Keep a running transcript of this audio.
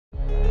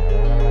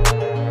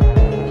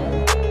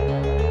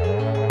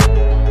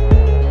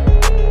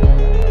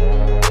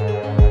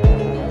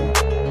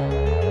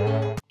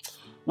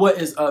What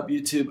is up,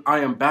 YouTube? I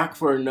am back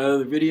for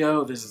another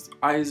video. This is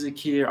Isaac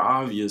here,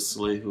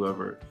 obviously,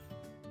 whoever.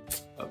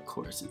 Of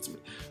course, it's me.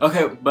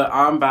 Okay, but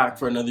I'm back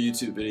for another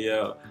YouTube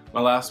video.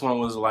 My last one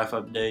was a life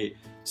update,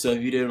 so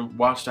if you didn't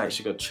watch that, you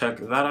should go check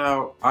that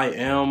out. I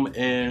am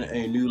in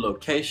a new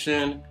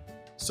location,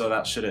 so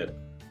that shouldn't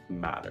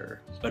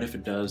matter. But if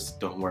it does,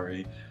 don't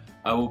worry.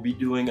 I will be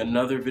doing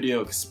another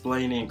video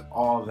explaining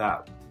all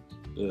that,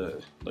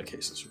 the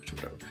locations,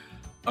 whatever.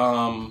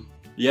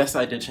 Yes,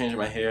 I did change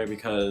my hair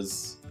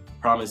because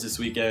prom is this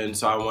weekend,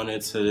 so I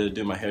wanted to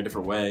do my hair a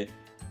different way.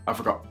 I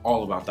forgot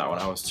all about that when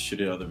I was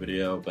shooting another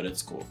video, but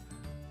it's cool.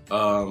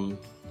 But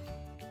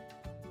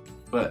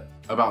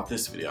about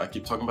this video, I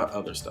keep talking about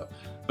other stuff.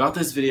 About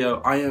this video,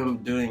 I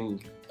am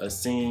doing a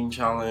singing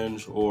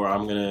challenge, or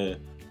I'm gonna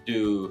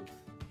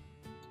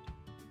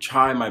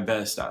try my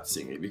best at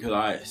singing because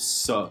I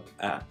suck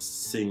at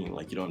singing,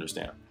 like you don't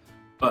understand.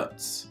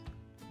 But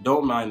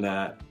don't mind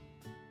that.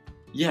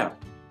 Yeah,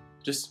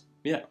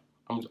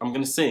 I'm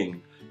gonna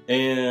sing,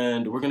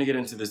 and we're gonna get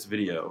into this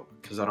video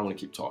because I don't want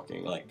to keep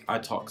talking. Like, I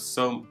talk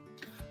so.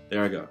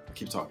 There I go. I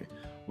keep talking.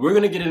 We're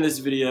gonna get in this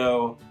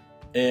video,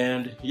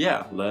 and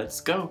yeah,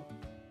 let's go.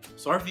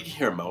 Sorry if you can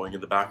hear mowing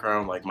in the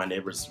background. Like, my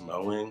neighbor's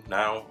mowing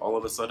now all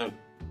of a sudden,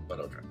 but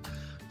okay.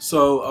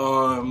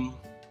 So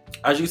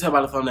as you can tell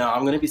by the thumbnail,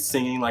 I'm gonna be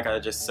singing like I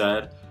just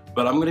said,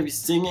 but I'm gonna be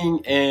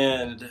singing,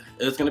 and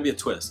it's gonna be a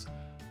twist.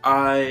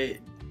 I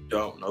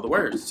don't know the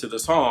words to the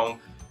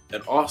song.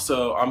 And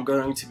also, I'm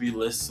going to be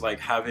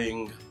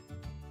having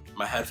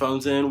my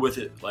headphones in with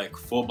it like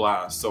full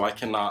blast, so I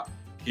cannot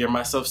hear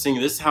myself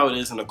singing. This is how it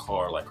is in the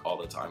car, like all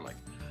the time. Like,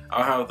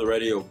 I'll have the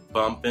radio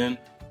bumping,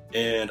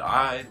 and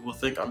I will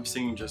think I'm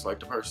singing just like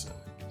the person.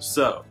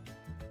 So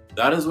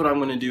that is what I'm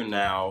gonna do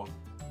now.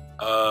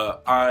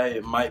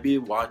 I might be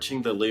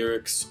watching the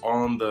lyrics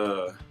on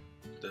the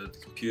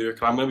computer,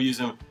 because I'm gonna be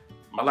using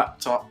my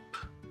laptop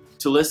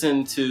to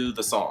listen to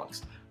the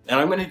songs. And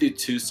I'm gonna do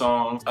two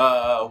songs.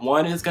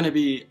 One is gonna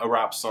be a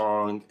rap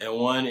song, and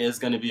one is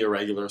gonna be a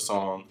regular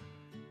song.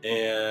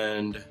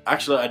 And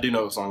actually, I do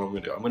know what song I'm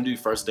gonna do. I'm gonna do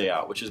First Day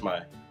Out, which is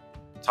my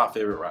top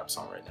favorite rap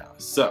song right now.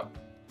 So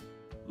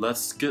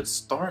let's get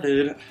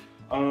started.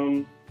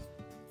 I'm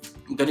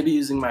gonna be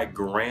using my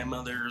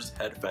grandmother's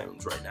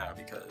headphones right now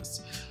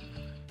because,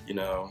 you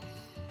know,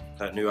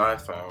 that new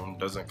iPhone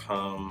doesn't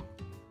come.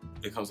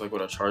 It comes like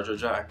with a charger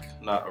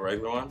jack, not a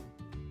regular one.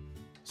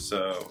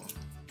 So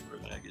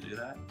I can do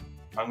that.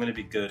 I'm gonna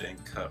be good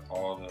and cut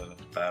all the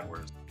bad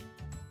words.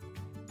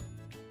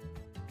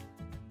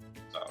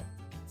 So.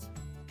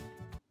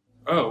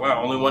 Oh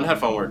wow, only one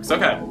headphone works.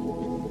 Okay.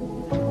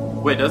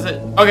 Wait, does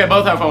it? Okay,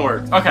 both headphones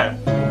work. Okay.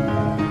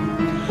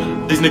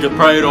 These niggas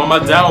prayed on my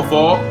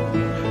downfall.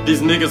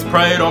 These niggas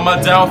prayed on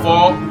my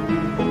downfall.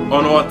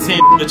 On our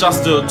team, bitch, I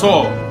stood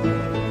tall.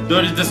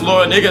 Dirty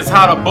disloyal niggas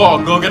had a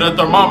ball. Go get a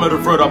thermometer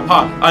for the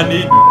pot. I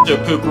need to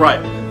cook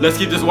right. Let's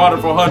keep this water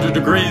for 100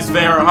 degrees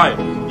Fahrenheit.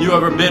 You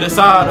ever been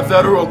inside a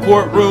federal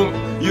courtroom?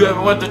 You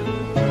ever went to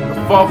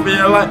fall for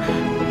your life?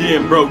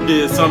 Getting broke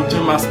did something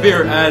to my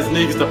spirit. As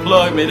niggas to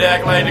plug me, they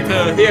act like they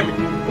couldn't hear me.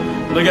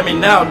 Look at me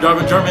now,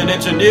 driving German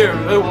engineer.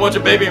 Want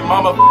your baby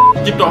mama,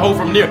 keep the hoe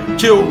from near.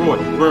 Kilroy,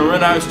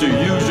 when I used to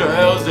use your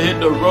L's to hit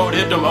the road,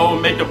 hit them over,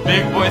 make the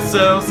big boy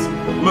cells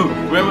move.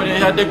 Remember they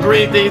had the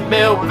green things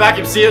mail with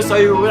vacuum seals, so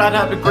you would not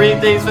have the green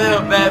things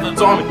mail. Bad for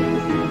Tommy.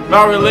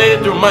 Not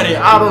related through money,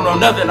 I don't know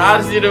nothing. I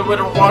just need it with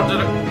a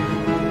water.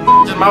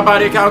 Just my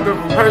body account from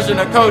Persian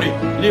to Cody.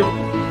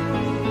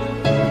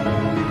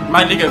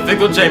 My nigga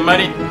Fickle J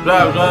Money,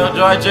 blah blah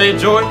blah J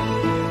Joy.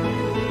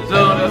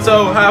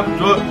 So half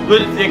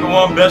with a nigga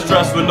one best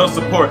dressed with no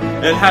support,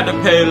 and had to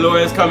pay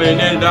lawyers coming in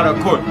and out of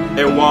court.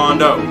 It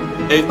Wando.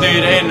 They threw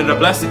it in the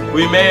blessing.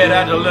 We made it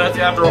after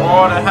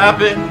all that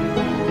happened.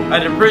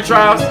 After the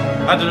pre-trials,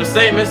 after the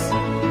statements.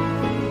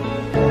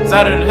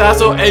 Saturday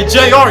hassle, hey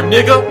JR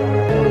nigga.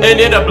 And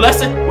in a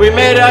blessing, we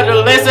made it after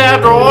the lesson,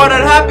 after all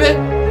that happened.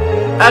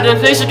 After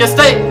Michigan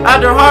State,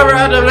 after Harvard,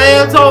 after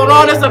man told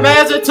on us, the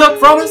man that took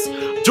from us.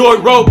 Joy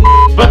Road,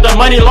 but the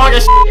money long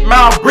as shit,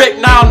 mouth brick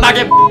now,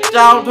 knocking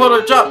down to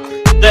the truck.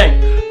 Dang,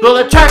 pull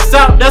the tracks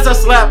out, that's a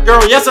slap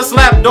girl, yes a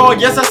slap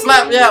dog, yes a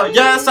slap, yeah,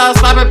 yes I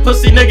slap a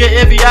pussy nigga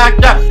if he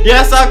act out.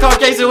 Yes I call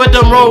cases with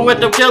them roll with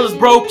them killers,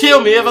 bro,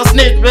 kill me if I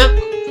snitch, bitch.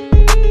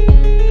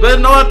 But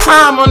no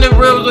time on the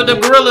ribs with the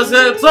gorillas,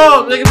 it's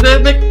all, nigga.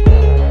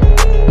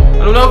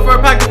 I don't know for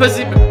a pack of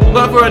pussy,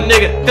 but for a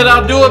nigga. Cause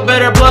I'll do it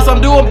better, plus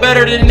I'm doing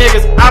better than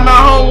niggas. I'm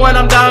at home when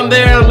I'm down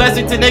there in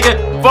Lexington, nigga.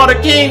 For the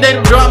king,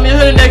 they drop me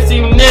hood next to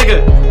you,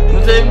 nigga.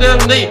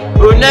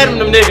 We net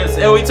them niggas.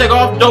 And we take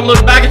off, don't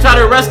look back and try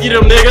to rescue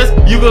them niggas.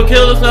 You gon'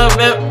 kill us, man.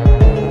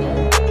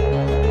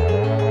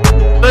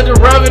 But the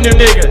revenue,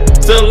 nigga.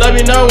 So let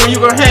me know when you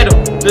gon' handle.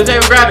 Just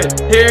take grab it.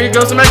 Here you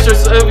go, some extra,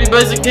 so we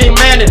basically can't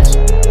manage.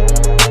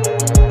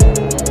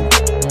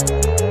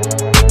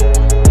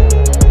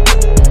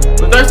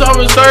 There's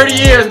over 30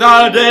 years,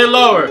 not a day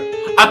lower.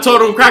 I told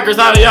them crackers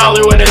out of y'all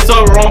when it's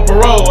over on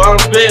parole. I'm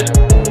spitting.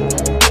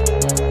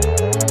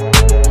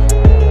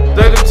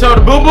 They told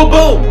the boom boom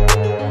boom.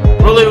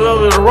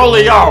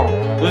 Really, y'all.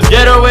 This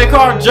getaway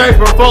car J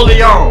from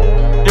Folion.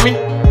 Hear me?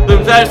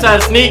 The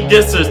side sneak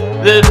disters.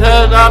 The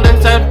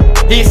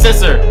he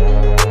sister.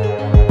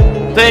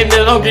 Same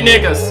little hokey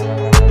niggas.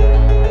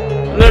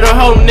 Little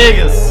hoe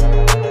niggas.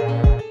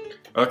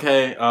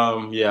 Okay,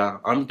 yeah,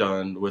 I'm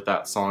done with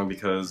that song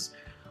because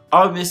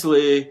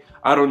obviously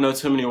I don't know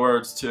too many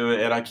words to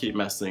it and I keep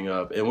messing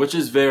up, and which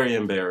is very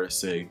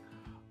embarrassing.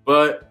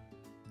 But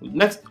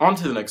on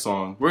to the next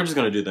song. We're just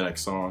gonna do the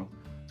next song.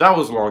 That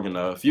was long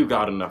enough. You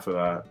got enough of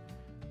that.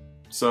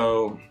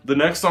 So the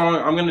next song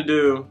I'm gonna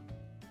do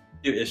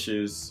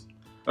Issues.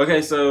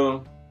 Okay,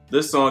 so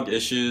this song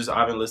Issues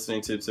I've been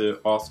listening to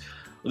also.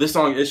 This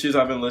song Issues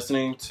I've been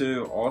listening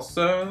to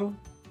also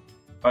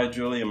by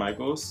Grizzley and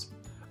Micheals.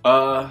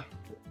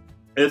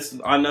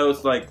 I know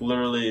it's like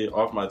literally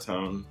off my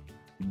tongue,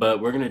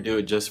 but we're gonna do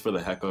it just for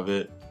the heck of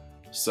it.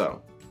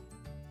 So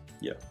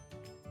yeah,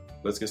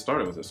 let's get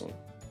started with this one.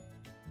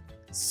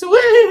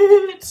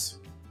 Sweet.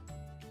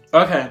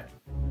 Okay.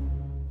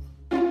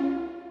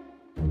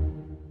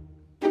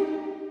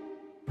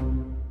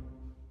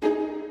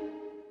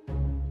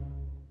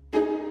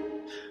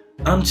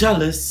 I'm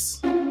jealous,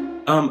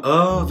 I'm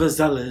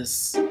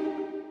overzealous.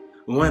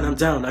 When I'm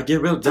down, I get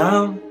real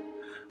down.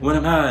 When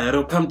I'm high, I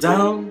don't come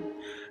down.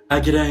 I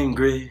get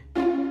angry,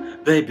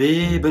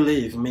 baby,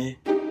 believe me.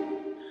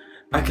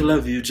 I can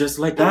love you just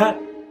like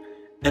that,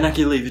 and I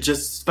can leave you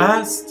just as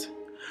fast.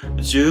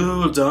 But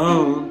you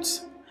don't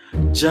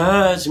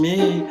judge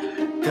me,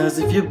 'cause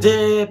if you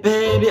did,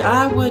 baby,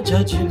 I would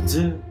judge you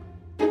too.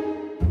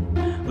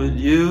 But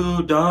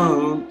you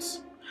don't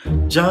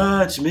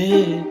judge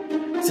me.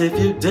 If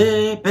you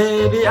did,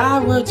 baby, I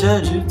would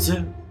judge you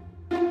too.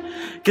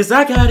 'Cause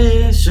I got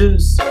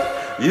issues,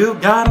 you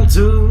got them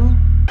too.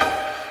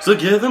 So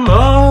give them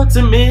all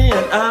to me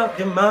and I'll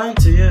give mine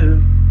to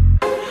you.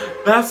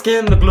 Bask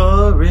in the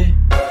glory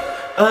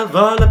of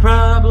all the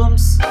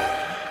problems,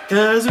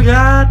 'cause we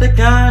got the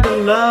kind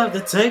of love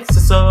that takes to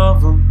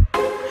solve them.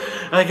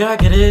 I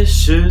got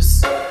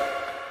issues,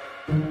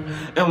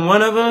 and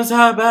one of them's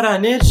how bad I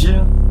need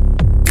you.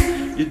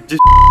 You do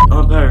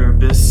on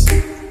purpose.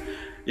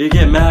 You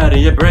get mad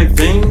and you break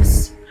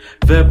things.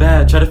 Feel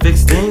bad, try to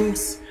fix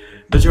things,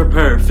 but you're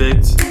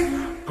perfect.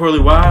 Poorly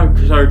wired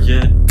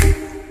target,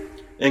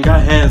 and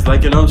got hands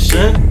like an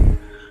ocean.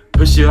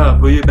 Push you up,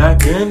 pull you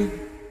back in,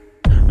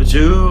 but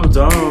you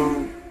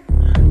don't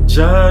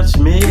judge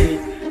me.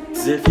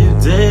 'Cause if you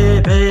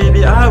did,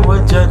 baby, I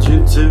would judge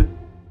you too.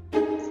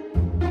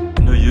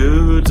 No,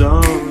 you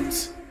don't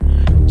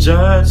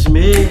judge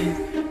me,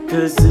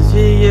 'cause if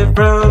you're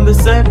from the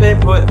same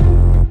point.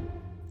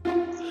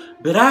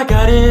 But I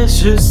got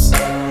issues,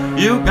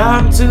 you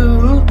got them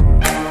too.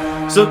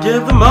 So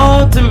give them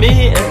all to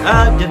me and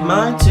I'll give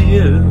mine to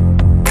you.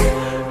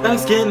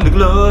 Bask in the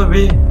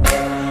glory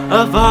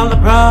of all the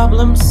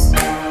problems,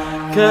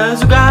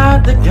 'cause you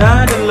got the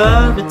kind of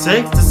love it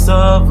takes to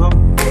solve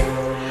them.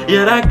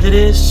 Yet I get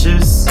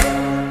issues,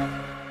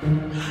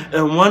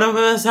 and one of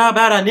us, how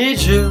bad I need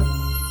you.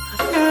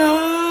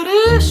 Got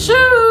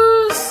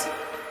issues,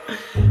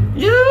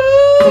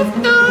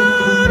 you've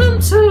got them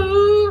too.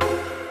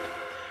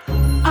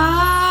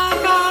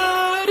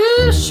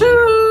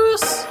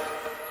 Issues,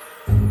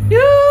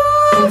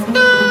 you've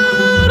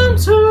got them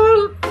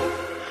too.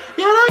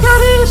 Yeah, I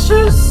got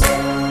issues,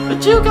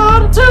 but you got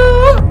them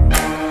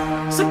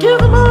too. So give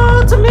them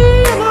all to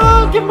me and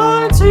I'll give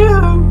mine to you.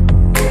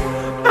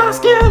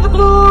 Bask in the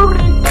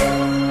glory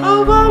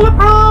of all the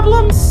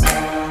problems,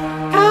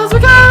 'cause we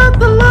got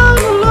the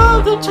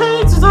love that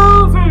changes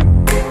over.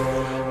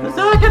 'Cause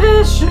I got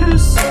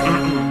issues.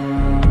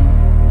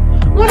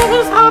 One of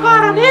us, how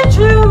bad I need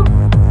you.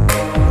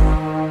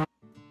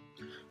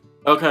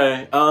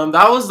 Okay,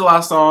 that was the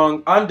last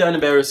song. I'm done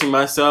embarrassing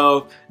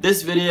myself.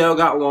 This video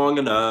got long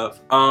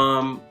enough.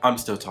 I'm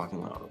still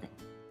talking loud. Okay.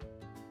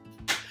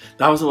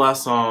 That was the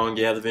last song.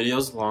 Yeah, the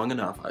video's long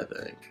enough, I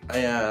think. I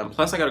am.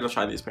 Plus, I gotta go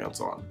try these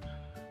pants on.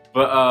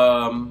 But,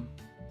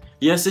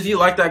 yes, if you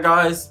like that,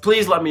 guys,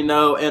 please let me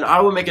know, and I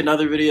will make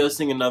another video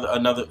singing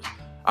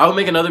I will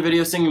make another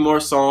video singing more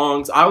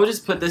songs. I would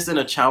just put this in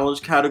a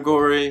challenge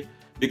category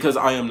because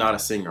I am not a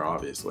singer,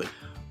 obviously.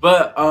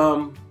 But,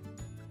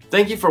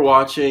 thank you for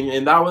watching,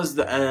 and that was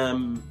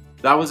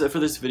it for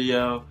this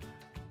video.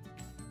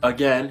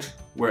 Again,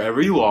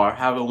 wherever you are,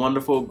 have a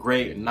wonderful,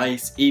 great,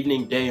 nice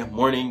evening, day,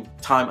 morning,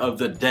 time of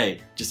the day.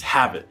 Just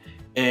have it.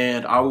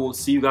 And I will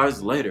see you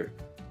guys later.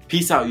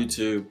 Peace out,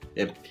 YouTube,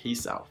 and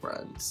peace out,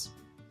 friends.